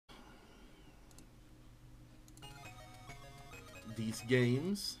these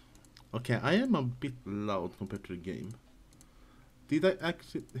games. Okay, I am a bit loud compared to the game. Did I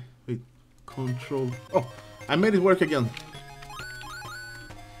actually... Wait, control... Oh, I made it work again.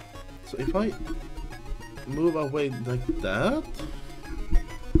 So if I move away like that...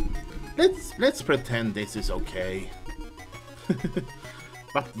 Let's pretend this is okay.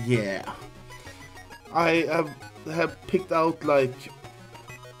 But yeah. I have picked out like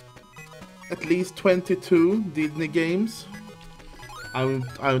at least 22 Disney games. I'm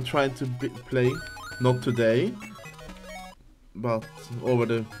trying to play, not today, but over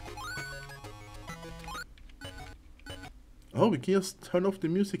the... Oh, we can just turn off the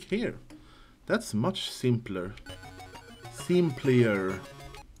music here. That's much simpler. Simpler.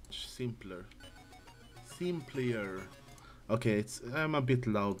 Okay, I'm a bit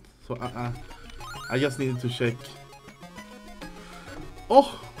loud, so I just needed to check.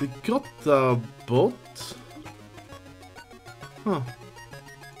 Oh, we got the bot. Huh.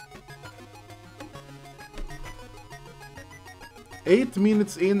 8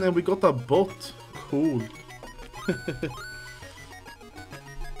 minutes in and we got a bot. Cool.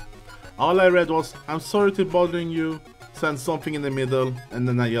 All I read was, I'm sorry to bothering you, send something in the middle, and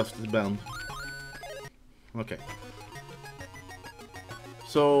then I just banned. Okay.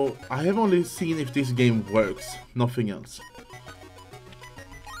 So, I have only seen if this game works, nothing else.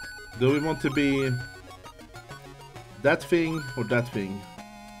 Do we want to be that thing or that thing?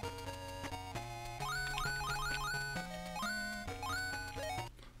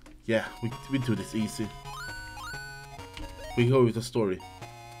 Yeah, we do this easy. We go with the story.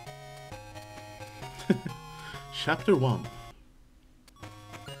 Chapter 1.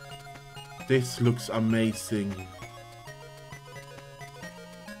 This looks amazing.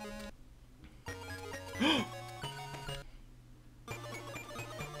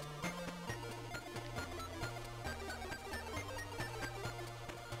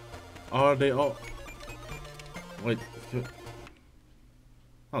 Are they all... Wait.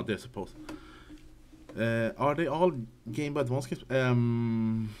 Oh, they're supposed. Are they all Game Boy Advance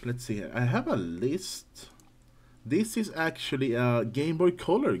games? Let's see here. I have a list. This is actually a Game Boy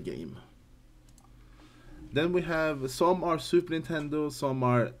Color game. Then we have, some are Super Nintendo, some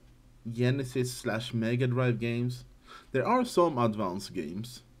are Genesis / Mega Drive games. There are some advanced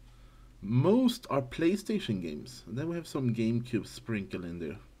games. Most are PlayStation games. And then we have some GameCube sprinkled in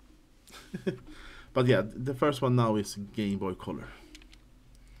there. But yeah, the first one now is Game Boy Color.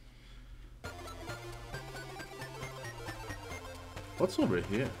 What's over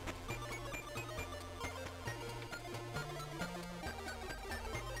here?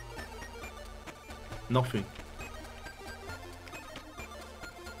 Nothing.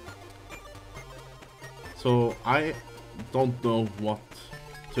 So I don't know what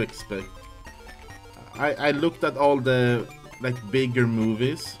to expect. I looked at all the like bigger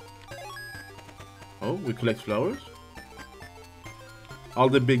movies. Oh, we collect flowers? All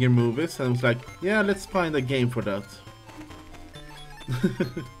the bigger movies, and I was like, yeah, let's find a game for that.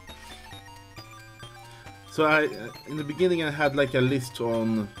 So in the beginning I had like a list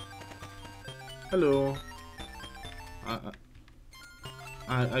on... Hello.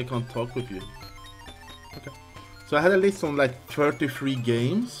 I can't talk with you. Okay. So I had a list on like 33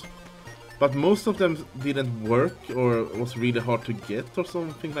 games, but most of them didn't work or was really hard to get or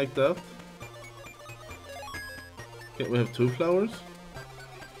something like that. Okay, we have 2 flowers.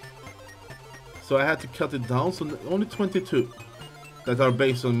 So I had to cut it down, so only 22 that are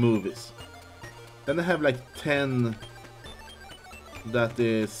based on movies. Then I have like 10 that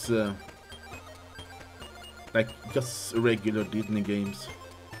is like just regular Disney games.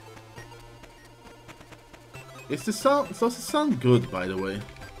 Does it sound good, by the way?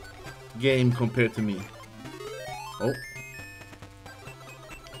 Game compared to me. Oh.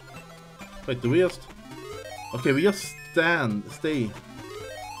 Wait, do we just... Okay, we just stay.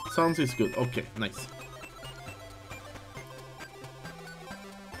 Sounds is good. Okay, nice.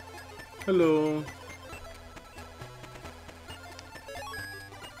 Hello.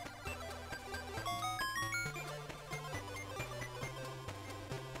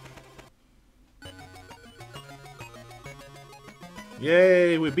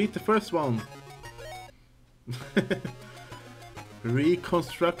 Yay, we beat the first one.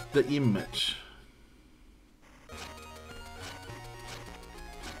 Reconstruct the image.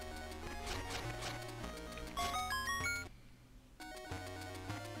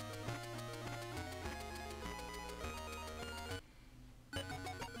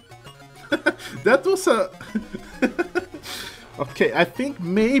 That was a... Okay, I think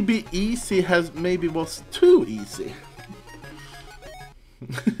maybe easy was too easy.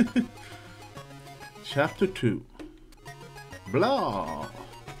 Chapter 2. Blah.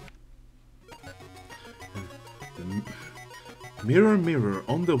 Mirror, mirror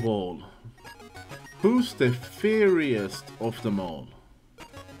on the wall, who's the fairest of them all?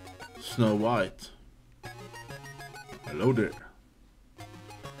 Snow White. Hello there.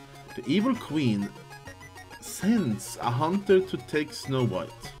 The evil queen sends a hunter to take Snow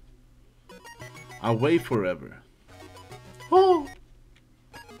White away forever. Oh!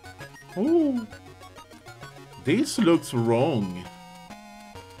 Oh! This looks wrong.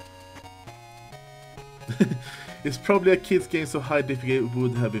 It's probably a kid's game, so high difficulty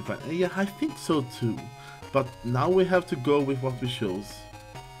would have been fine. Yeah, I think so too. But now we have to go with what we chose.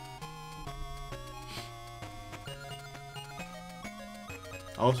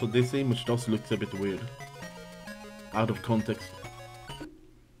 Also, this image does look a bit weird. Out of context.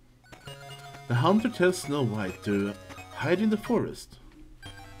 The hunter tells Snow White to hide in the forest.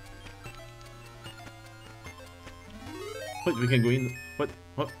 Wait, we can go in. What?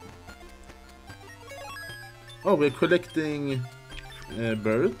 What? Oh, we're collecting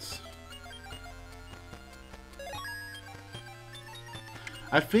birds.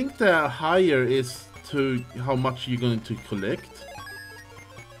 I think the higher is to how much you're going to collect.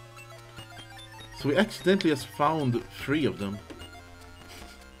 So we accidentally just found 3 of them.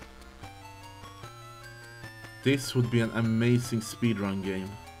 This would be an amazing speedrun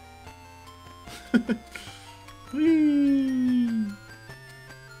game. Whee!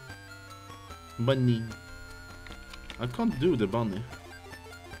 Bunny. I can't do the bunny.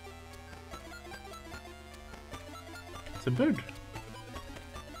 It's a bird.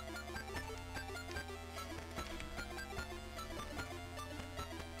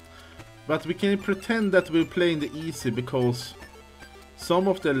 But we can pretend that we're playing the easy because some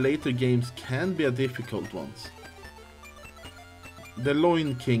of the later games can be a difficult ones. The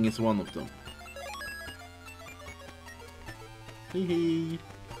Loin King is one of them. Hee hee.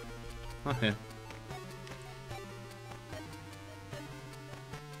 Okay.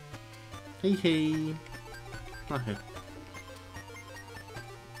 Hey hey. Okay.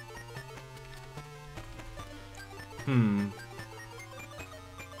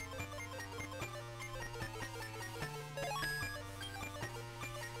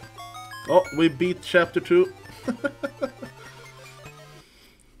 Oh, we beat chapter 2.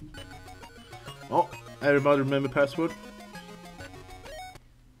 Oh, everybody remember password?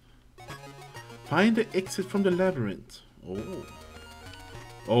 Find the exit from the labyrinth. Oh.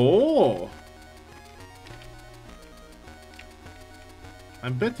 Oh!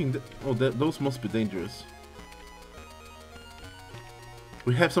 I'm betting that... Oh, those must be dangerous.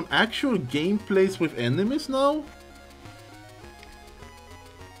 We have some actual gameplays with enemies now?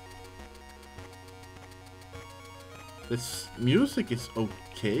 This music is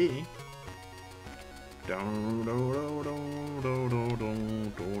okay.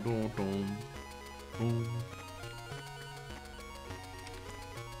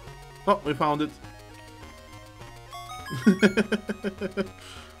 Oh, we found it.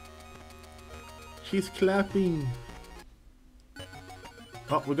 She's clapping.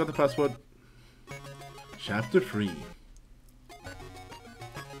 Oh, we got the password. Chapter 3.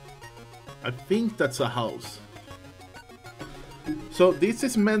 I think that's a house. So this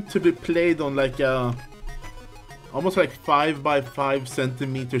is meant to be played on like a almost like 5 by 5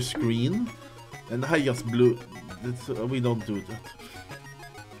 centimeter screen, and I just blew. We don't do that.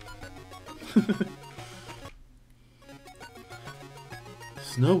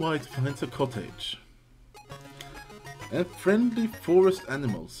 Snow White finds a cottage and friendly forest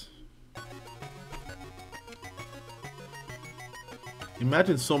animals.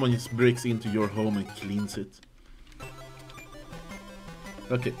 Imagine someone just breaks into your home and cleans it.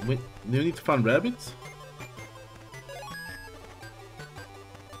 Okay, do you need to find rabbits?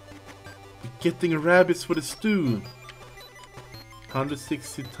 You're getting rabbits for the stew.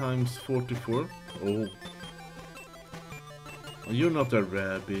 160 times 44. Oh. Oh, you're not a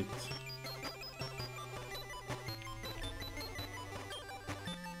rabbit.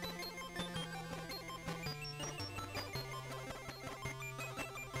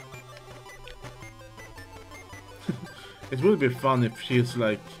 It would be fun if she's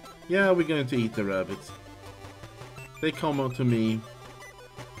like, yeah, we're going to eat the rabbits. They come up to me.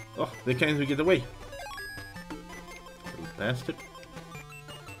 Oh, they can't even get away. Little bastard.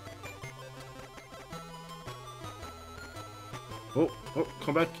 Oh,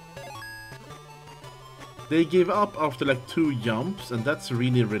 come back. They give up after like 2 jumps, and that's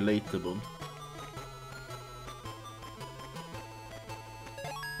really relatable.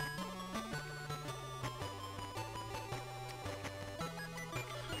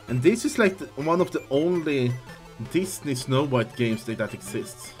 And this is like one of the only Disney Snow White games that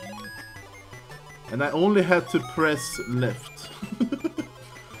exists. And I only had to press left.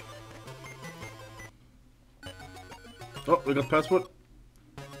 Oh, we got password.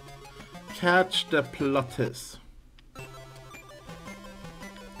 Catch the plates.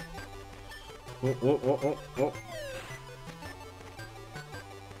 Oh, oh, oh, oh, oh.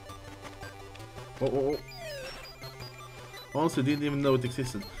 Oh, oh, oh. Honestly, didn't even know it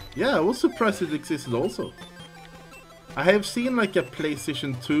existed. Yeah, I was surprised it existed also. I have seen like a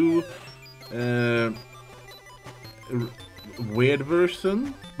PlayStation 2 weird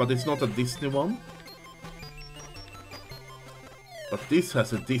version, but it's not a Disney one. But this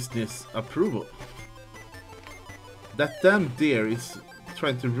has a Disney's approval. That damn deer is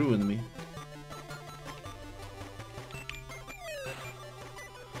trying to ruin me.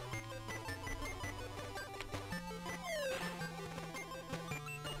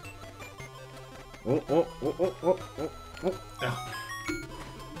 Oh, oh, oh, oh, oh, oh, oh. Yeah.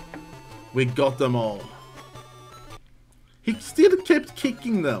 We got them all. He still kept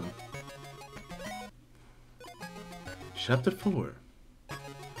kicking them. Chapter 4.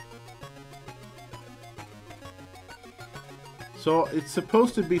 So it's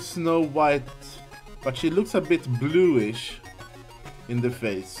supposed to be Snow White, but she looks a bit bluish in the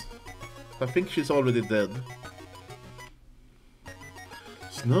face. I think she's already dead.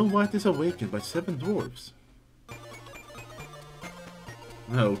 Snow White is awakened by 7 dwarfs.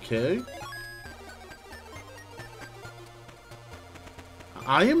 Okay.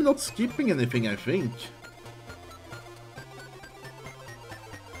 I am not skipping anything, I think.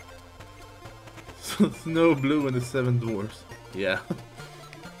 Snow Blue and the 7 dwarfs. Yeah.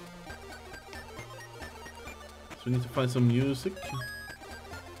 So we need to find some music.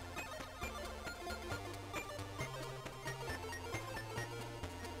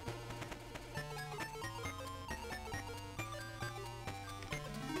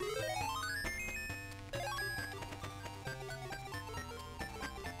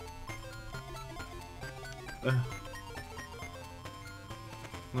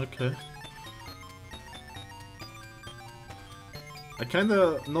 Okay. I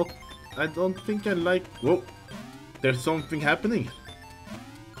kinda not... I don't think I like... Whoa! There's something happening!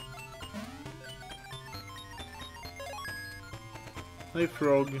 Hey,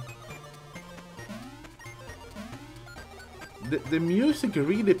 frog. The music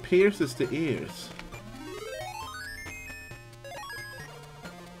really pierces the ears.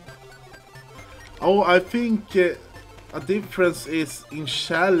 Oh, I think a difference is in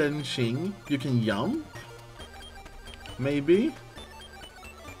challenging, you can jump? Maybe?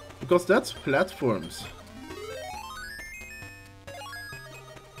 Because that's platforms.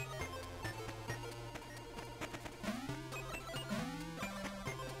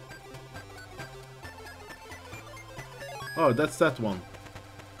 Oh, that's that one.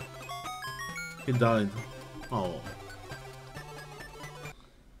 He died. Oh.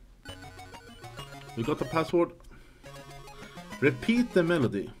 We got the password. Repeat the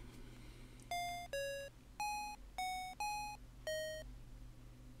melody.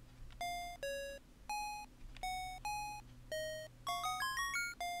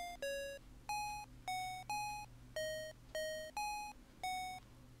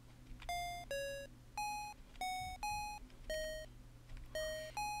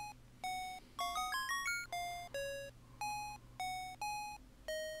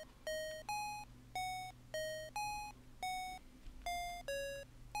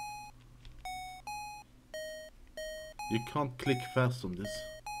 You can't click fast on this.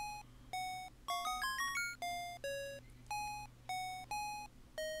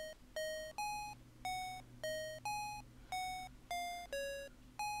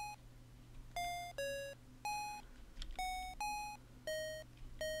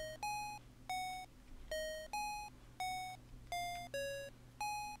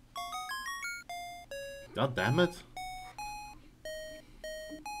 God damn it.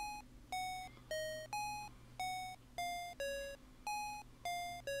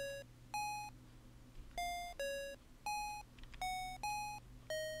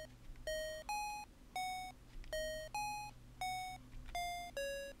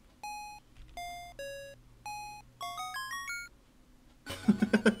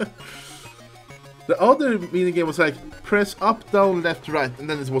 The other minigame was like, press up, down, left, right, and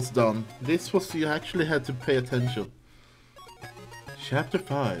then it was done. This was, you actually had to pay attention. Chapter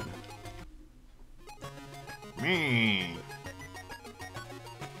 5.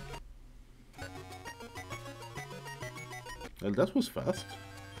 Well, that was fast.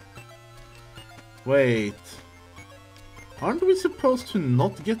 Wait. Aren't we supposed to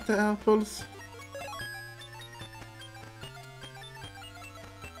not get the apples?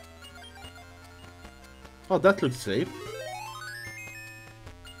 Oh, that looks safe.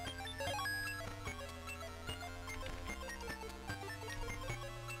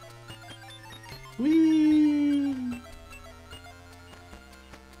 Whee!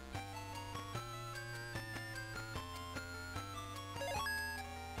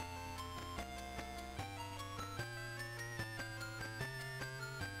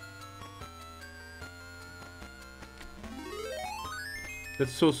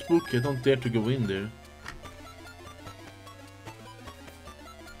 That's so spooky, I don't dare to go in there.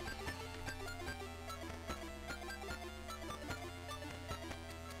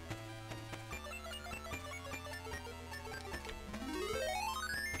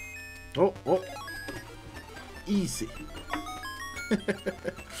 Oh, oh. Easy.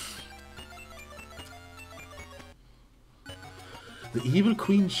 The evil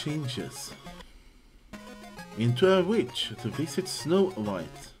queen changes into a witch to visit Snow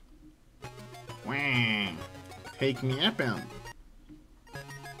White. Wah. Take me up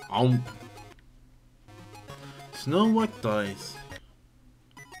on. Snow White dies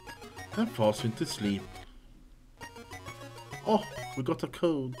and falls into sleep. Oh, we got a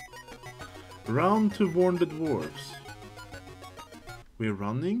code. Round to warn the dwarves. We're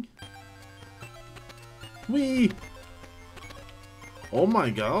running? Whee! Oh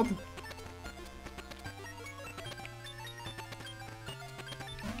my god!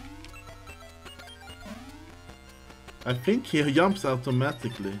 I think he jumps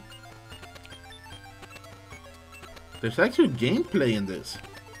automatically. There's actually gameplay in this.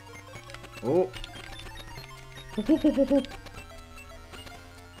 Oh.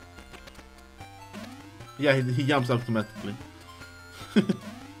 Yeah, he jumps automatically.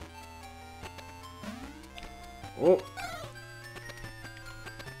 Oh.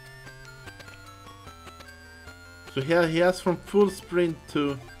 So here he has from full sprint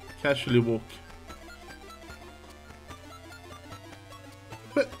to casually walk.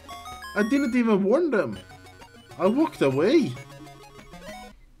 But I didn't even warn them. I walked away.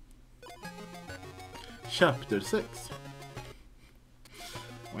 Chapter 6.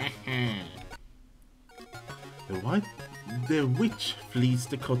 The witch flees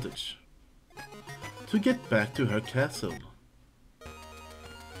the cottage to get back to her castle.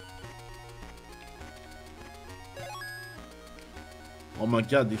 Oh my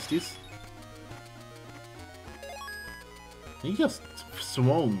god, is this? He just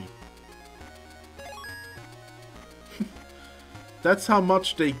swung. That's how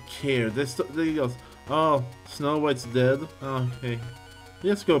much they care. They just, oh, Snow White's dead. Okay,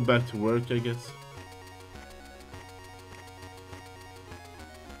 let's go back to work, I guess.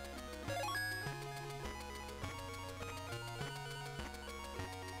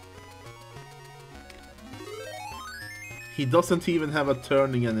 He doesn't even have a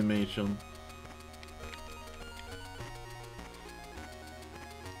turning animation.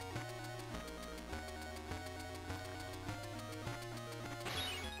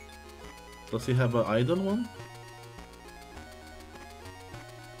 Does he have an idle one?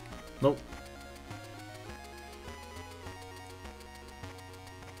 Nope.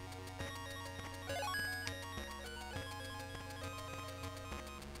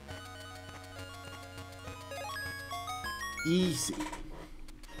 Easy.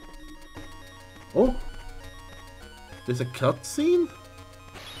 Oh, there's a cutscene.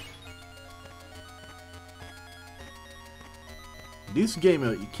 This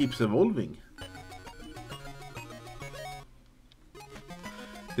game keeps evolving.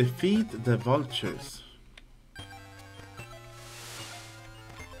 Defeat the vultures.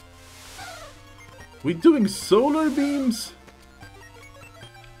 We're doing solar beams.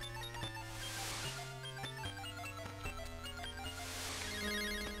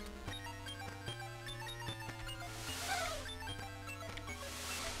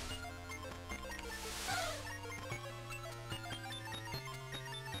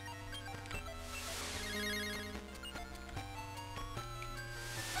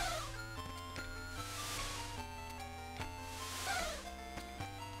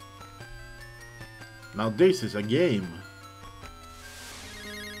 Now this is a game.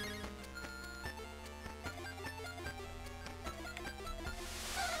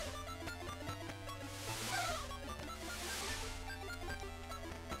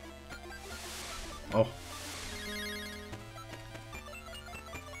 Oh.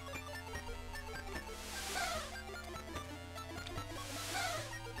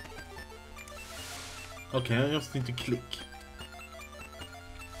 Okay, I just need to click.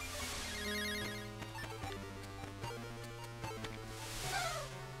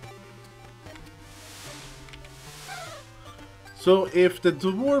 So if the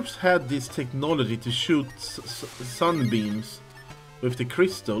dwarves had this technology to shoot sunbeams with the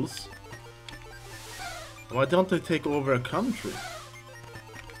crystals, why don't they take over a country?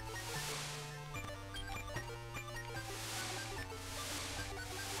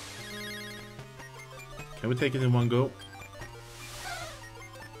 Can we take it in one go?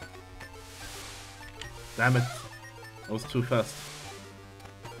 Damn it. I was too fast.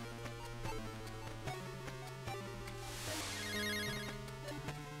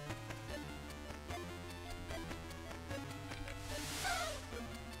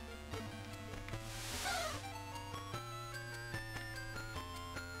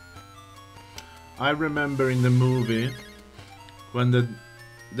 I remember in the movie when the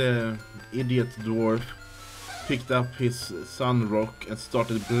idiot dwarf picked up his sun rock and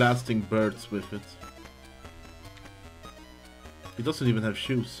started blasting birds with it. He doesn't even have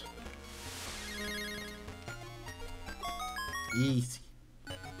shoes. Easy.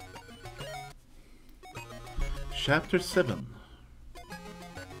 Chapter 7.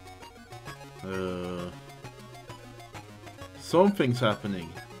 Something's happening.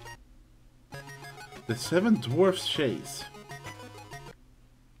 The 7 dwarfs chase.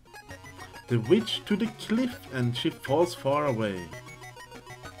 The witch to the cliff and she falls far away.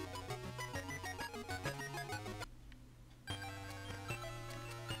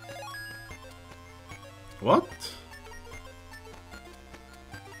 What?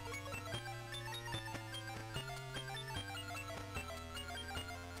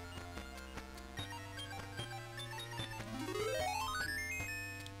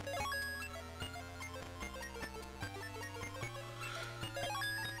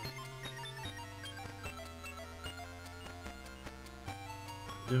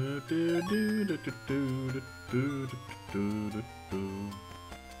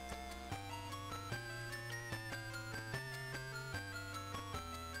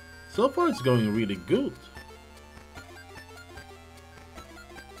 So far it's going really good.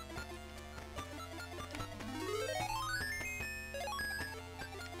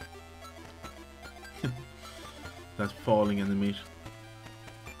 That falling animation.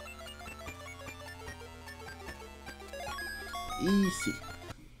 Easy.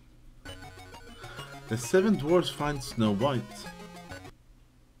 The 7 dwarfs find Snow White,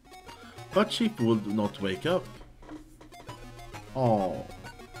 but she would not wake up. Oh.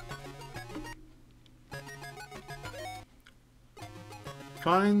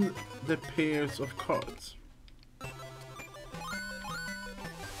 Find the pairs of cards.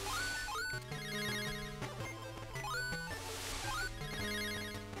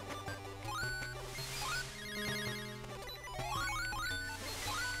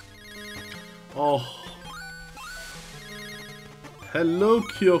 Oh. Hello,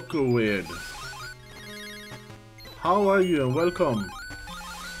 Kyoko Weird. How are you and welcome.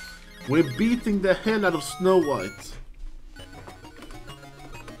 We're beating the hell out of Snow White.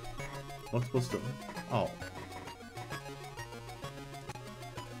 What was that? Oh.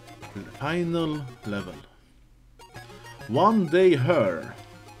 Final level. One day her.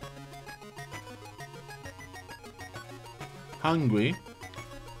 Hungry?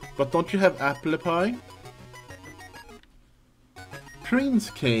 But don't you have apple pie? Prince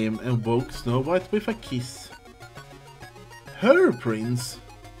came and woke Snow White with a kiss. Her prince?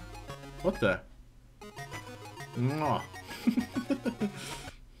 What the? Mwah.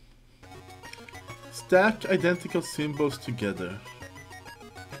 Stack identical symbols together.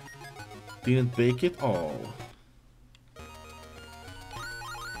 Didn't bake it all.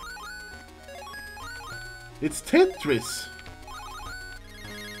 It's Tetris!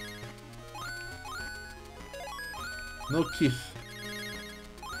 No kiss.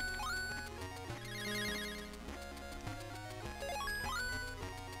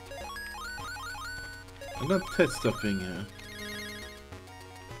 I'm gonna test something here.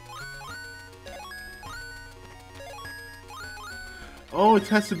 Oh, it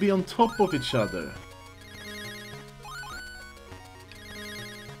has to be on top of each other.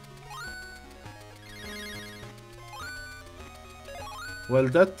 Well,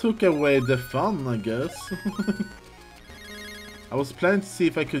 that took away the fun, I guess. I was planning to see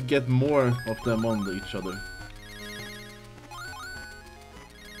if I could get more of them on each other.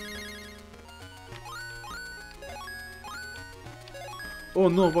 Oh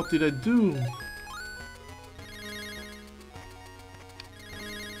no, what did I do?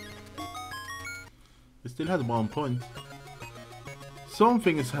 I still had 1 point.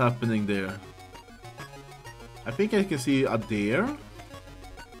 Something is happening there. I think I can see a deer.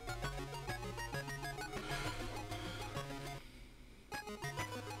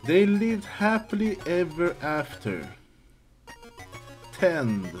 They lived happily ever after.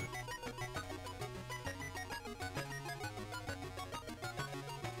 pretend.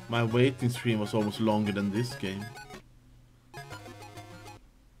 My waiting stream was almost longer than this game.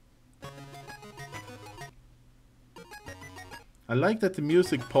 I like that the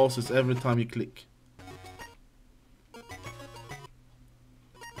music pauses every time you click.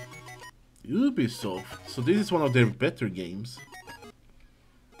 Ubisoft. So this is one of their better games.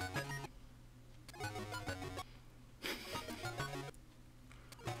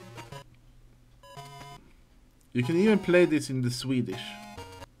 You can even play this in the Swedish.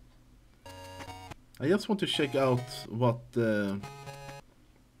 I just want to check out what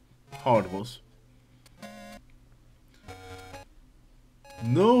hard was.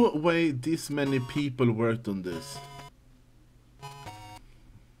 No way this many people worked on this.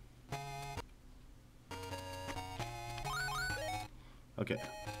 Okay.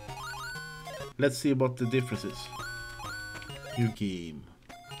 Let's see what the difference is. New game.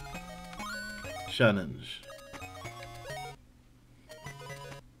 Challenge.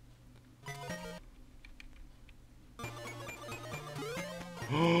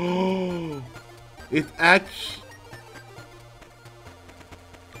 Oh, it actually...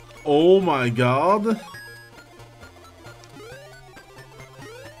 Oh my god.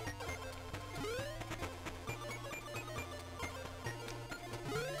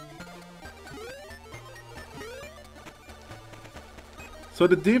 So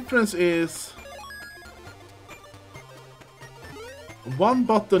the difference is one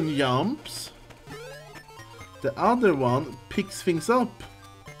button jumps, the other one picks things up.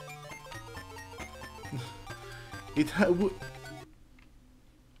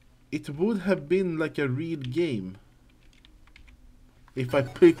 It would have been like a real game if I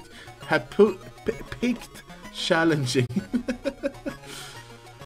picked challenging.